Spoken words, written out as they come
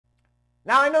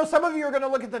Now, I know some of you are going to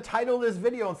look at the title of this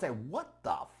video and say, what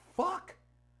the fuck?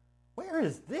 Where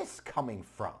is this coming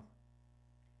from?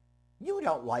 You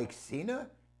don't like Cena.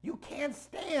 You can't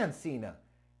stand Cena.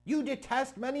 You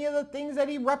detest many of the things that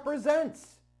he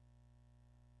represents.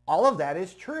 All of that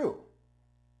is true.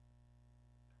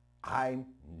 I'm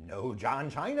no John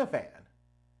Cena fan.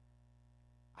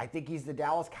 I think he's the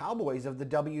Dallas Cowboys of the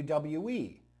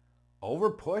WWE.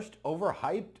 Overpushed,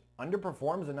 overhyped,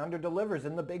 underperforms, and underdelivers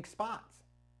in the big spots.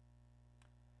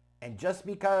 And just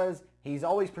because he's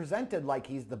always presented like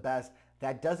he's the best,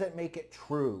 that doesn't make it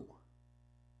true.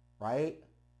 Right?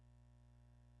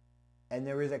 And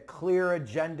there is a clear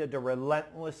agenda to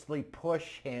relentlessly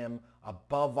push him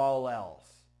above all else.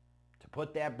 To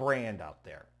put that brand out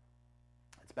there.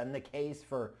 It's been the case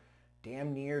for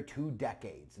damn near 2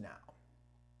 decades now.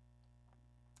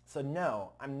 So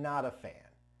no, I'm not a fan.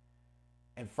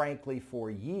 And frankly,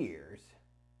 for years,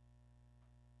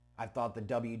 I thought the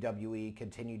WWE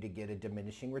continued to get a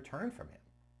diminishing return from him.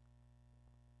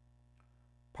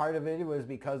 Part of it was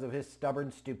because of his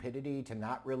stubborn stupidity to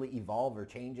not really evolve or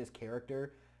change his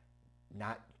character,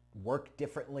 not work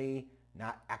differently,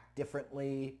 not act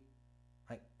differently.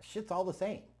 Like, shit's all the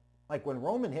same. Like when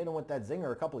Roman hit him with that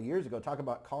zinger a couple of years ago, talk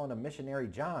about calling him Missionary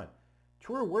John.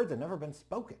 Truer words have never been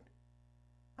spoken.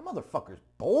 That motherfucker's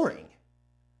boring.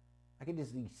 Like it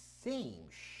is the same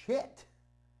shit.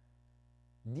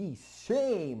 The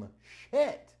same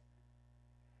shit.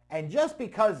 And just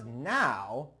because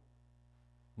now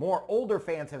more older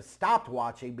fans have stopped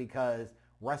watching because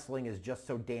wrestling is just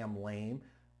so damn lame,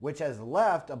 which has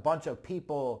left a bunch of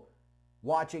people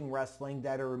watching wrestling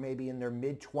that are maybe in their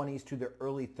mid-20s to their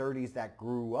early 30s that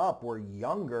grew up, were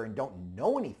younger and don't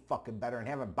know any fucking better and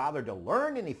haven't bothered to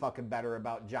learn any fucking better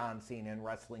about John Cena and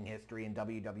wrestling history and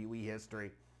WWE history.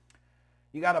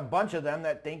 You got a bunch of them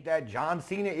that think that John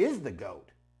Cena is the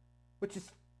GOAT, which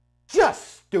is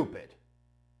just stupid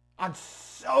on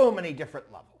so many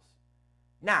different levels.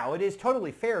 Now, it is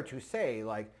totally fair to say,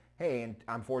 like, hey, and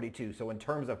I'm 42, so in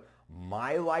terms of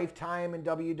my lifetime in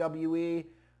WWE,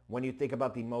 when you think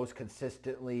about the most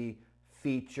consistently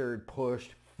featured,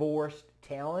 pushed, forced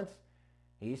talents,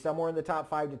 he's somewhere in the top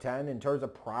 5 to 10 in terms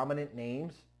of prominent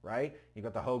names, right? You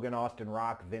got the Hogan, Austin,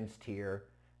 Rock, Vince tier.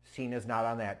 Cena's not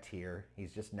on that tier.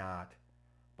 He's just not.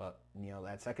 But, you know,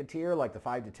 that second tier, like the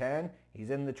 5 to 10, he's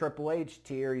in the Triple H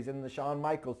tier. He's in the Shawn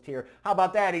Michaels tier. How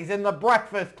about that? He's in the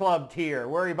Breakfast Club tier,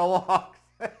 where he belongs.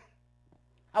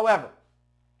 However,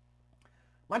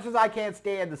 much as I can't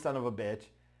stand the son of a bitch,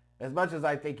 as much as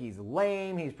I think he's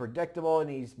lame, he's predictable, and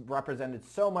he's represented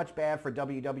so much bad for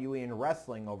WWE and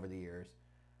wrestling over the years,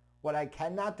 what I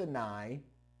cannot deny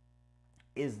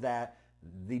is that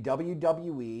the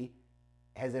WWE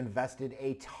has invested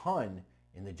a ton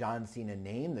in the John Cena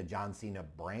name, the John Cena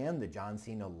brand, the John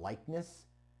Cena likeness,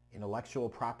 intellectual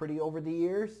property over the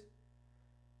years.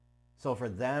 So for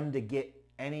them to get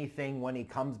anything when he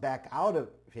comes back out of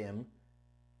him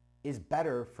is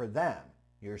better for them.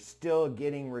 You're still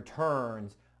getting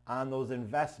returns on those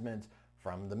investments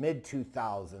from the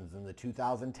mid-2000s and the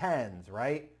 2010s,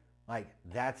 right? Like,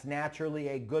 that's naturally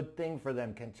a good thing for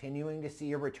them, continuing to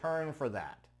see a return for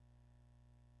that.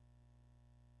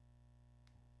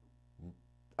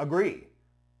 Agree.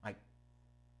 Like,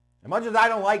 as much as I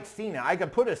don't like Cena, I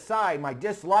can put aside my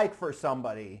dislike for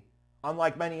somebody,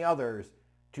 unlike many others,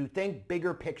 to think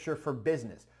bigger picture for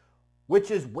business, which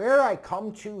is where I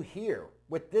come to here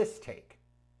with this take.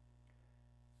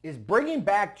 Is bringing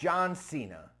back John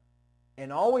Cena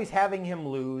and always having him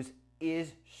lose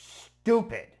is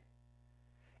stupid.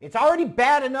 It's already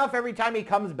bad enough every time he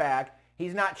comes back.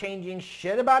 He's not changing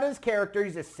shit about his character.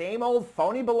 He's the same old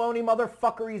phony baloney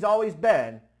motherfucker he's always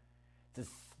been. It's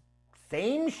the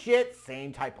same shit,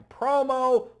 same type of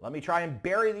promo. Let me try and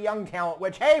bury the young talent,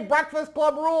 which, hey, Breakfast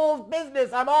Club rules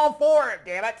business. I'm all for it,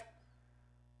 damn it.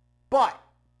 But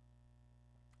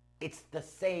it's the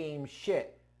same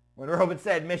shit. When Roman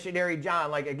said Missionary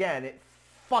John, like, again, it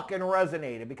fucking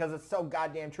resonated because it's so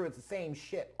goddamn true. It's the same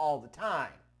shit all the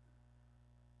time.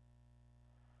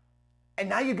 And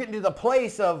now you're getting to the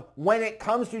place of when it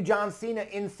comes to John Cena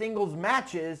in singles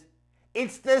matches,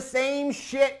 it's the same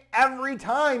shit every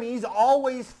time. He's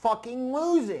always fucking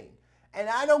losing. And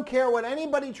I don't care what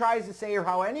anybody tries to say or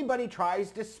how anybody tries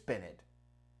to spin it.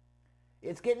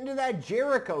 It's getting to that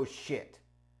Jericho shit.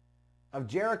 Of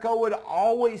Jericho would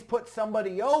always put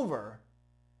somebody over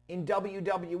in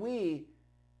WWE,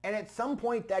 and at some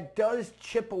point that does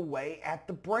chip away at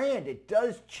the brand. It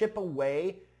does chip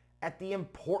away at the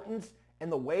importance and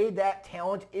the way that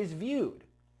talent is viewed.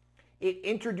 It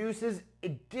introduces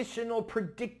additional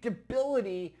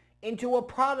predictability into a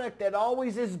product that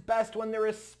always is best when there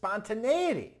is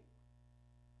spontaneity.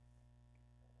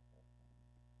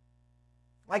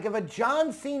 Like if a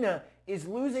John Cena is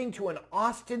losing to an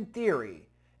Austin Theory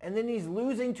and then he's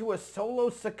losing to a Solo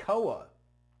Sikoa,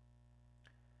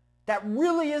 that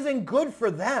really isn't good for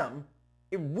them.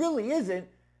 It really isn't,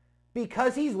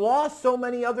 because he's lost so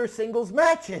many other singles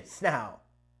matches now.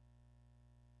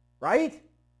 Right?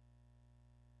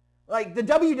 Like the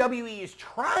WWE is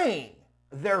trying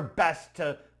their best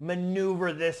to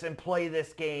maneuver this and play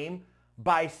this game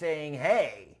by saying,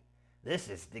 hey, this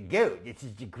is the GOAT. This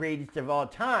is the greatest of all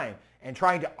time. And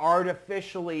trying to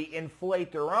artificially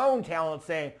inflate their own talent,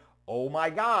 saying, oh my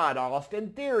God, Austin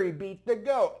Theory beat the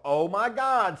GOAT. Oh my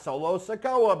God, Solo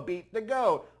Sikoa beat the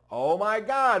GOAT. Oh my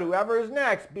God, whoever is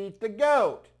next beat the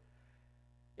GOAT.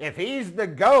 If he's the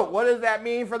GOAT, what does that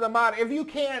mean for the mod? If you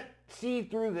can't see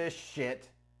through this shit,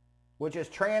 which is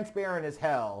transparent as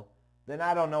hell, then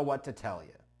I don't know what to tell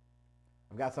you.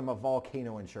 I've got some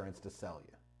volcano insurance to sell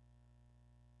you.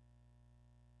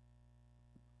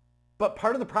 But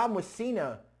part of the problem with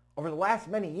Cena over the last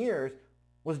many years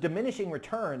was diminishing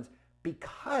returns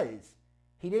because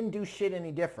he didn't do shit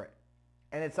any different.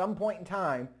 And at some point in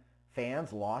time,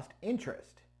 fans lost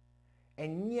interest.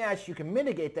 And yes, you can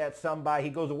mitigate that some by he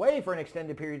goes away for an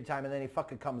extended period of time and then he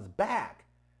fucking comes back.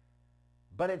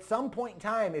 But at some point in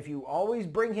time, if you always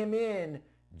bring him in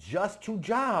just to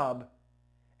job,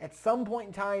 at some point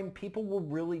in time, people will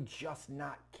really just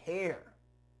not care.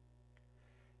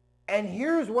 And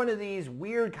here's one of these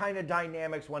weird kind of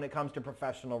dynamics when it comes to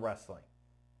professional wrestling.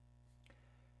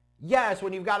 Yes,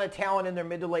 when you've got a talent in their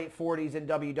mid to late 40s in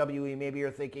WWE, maybe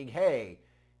you're thinking, hey,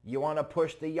 you want to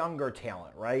push the younger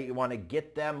talent, right? You want to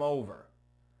get them over.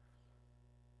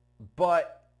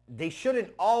 But they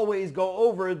shouldn't always go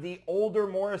over the older,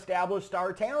 more established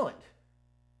star talent.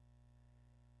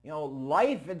 You know,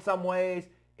 life in some ways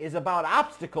is about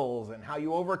obstacles and how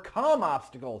you overcome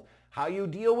obstacles, how you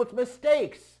deal with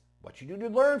mistakes, what you do to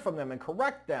learn from them and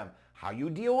correct them, how you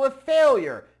deal with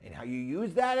failure, and how you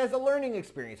use that as a learning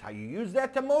experience, how you use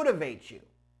that to motivate you.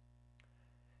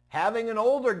 Having an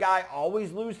older guy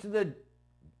always lose to the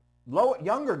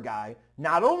younger guy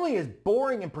not only is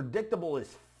boring and predictable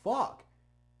as fuck,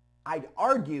 I'd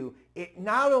argue it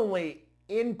not only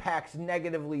impacts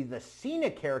negatively the Cena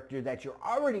character that you're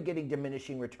already getting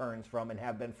diminishing returns from and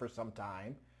have been for some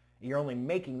time. You're only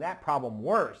making that problem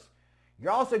worse.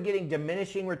 You're also getting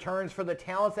diminishing returns for the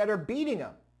talents that are beating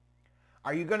him.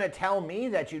 Are you going to tell me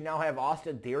that you now have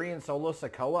Austin Theory and Solo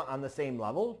Sikoa on the same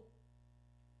level?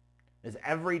 Is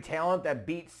every talent that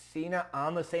beats Cena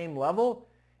on the same level?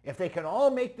 If they can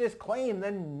all make this claim,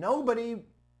 then nobody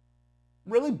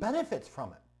really benefits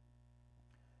from it.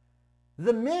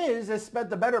 The Miz has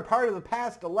spent the better part of the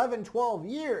past 11, 12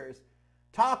 years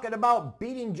talking about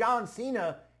beating John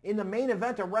Cena in the main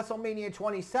event of WrestleMania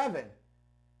 27.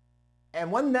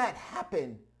 And when that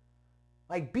happened,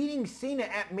 like beating Cena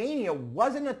at Mania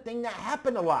wasn't a thing that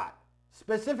happened a lot.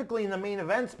 Specifically in the main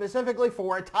event, specifically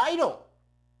for a title.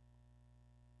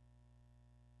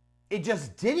 It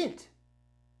just didn't.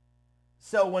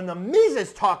 So when the Miz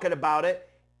is talking about it,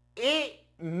 it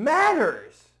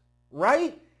matters,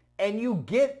 right? And you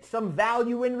get some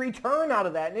value in return out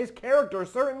of that. And his character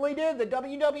certainly did. The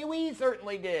WWE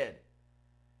certainly did.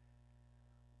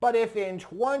 But if in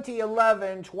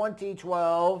 2011,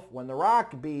 2012, when The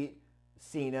Rock beat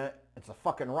Cena, it's a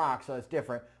fucking Rock, so it's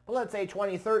different. But let's say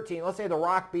 2013, let's say The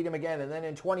Rock beat him again. And then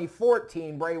in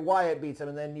 2014, Bray Wyatt beats him.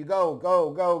 And then you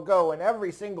go. And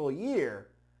every single year,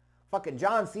 fucking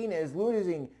John Cena is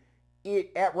losing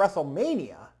it at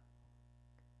WrestleMania.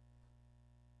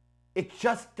 It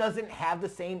just doesn't have the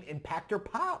same impact or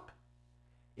pop.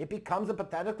 It becomes a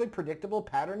pathetically predictable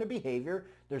pattern of behavior.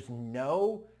 There's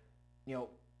no,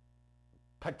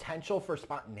 potential for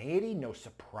spontaneity, no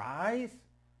surprise.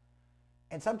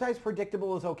 And sometimes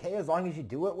predictable is okay as long as you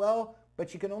do it well,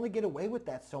 but you can only get away with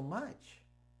that so much.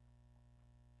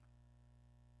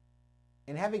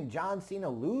 And having John Cena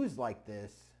lose like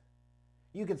this,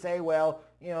 you could say, well,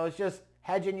 it's just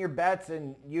hedging your bets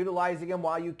and utilizing him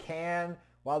while you can,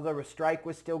 while the strike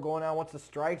was still going on. Once the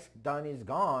strike's done, he's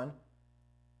gone.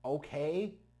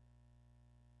 Okay.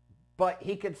 But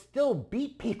he could still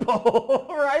beat people,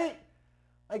 right?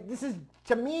 Like, this is,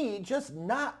 to me, just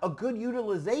not a good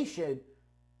utilization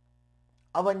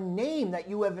of a name that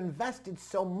you have invested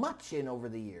so much in over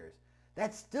the years.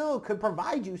 That still could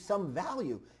provide you some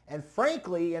value. And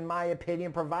frankly, in my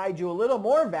opinion, provide you a little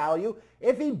more value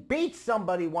if he beats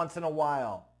somebody once in a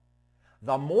while.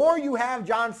 The more you have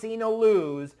John Cena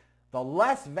lose, the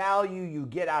less value you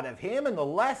get out of him and the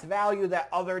less value that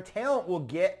other talent will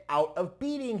get out of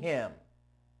beating him.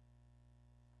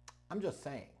 I'm just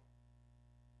saying.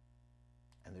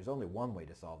 And there's only one way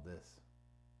to solve this.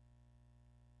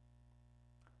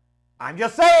 I'm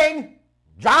just saying,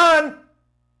 John,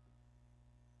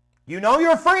 you know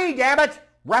you're free, damn it.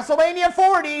 WrestleMania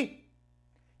 40.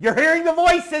 You're hearing the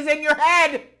voices in your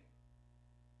head.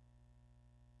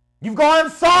 You've gone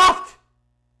soft.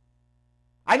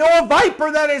 I know a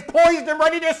viper that is poised and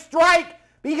ready to strike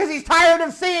because he's tired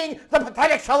of seeing the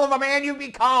potential of a man you've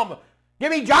become.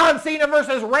 Give me John Cena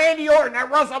versus Randy Orton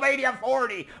at WrestleMania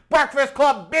 40. Breakfast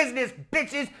Club business,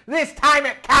 bitches. This time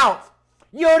it counts.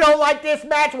 You don't like this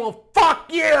match? Well,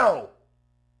 fuck you.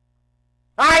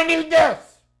 I need this.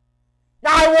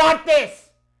 I want this.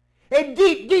 And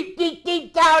deep, deep, deep,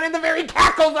 deep down in the very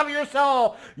cackles of your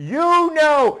soul, you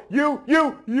know,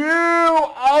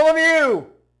 all of you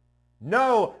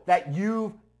know that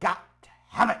you've got to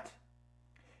have it.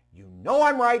 You know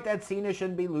I'm right that Cena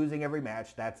shouldn't be losing every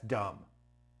match. That's dumb.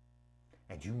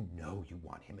 And you know you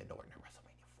want him in Orton at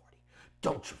WrestleMania 40.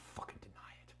 Don't you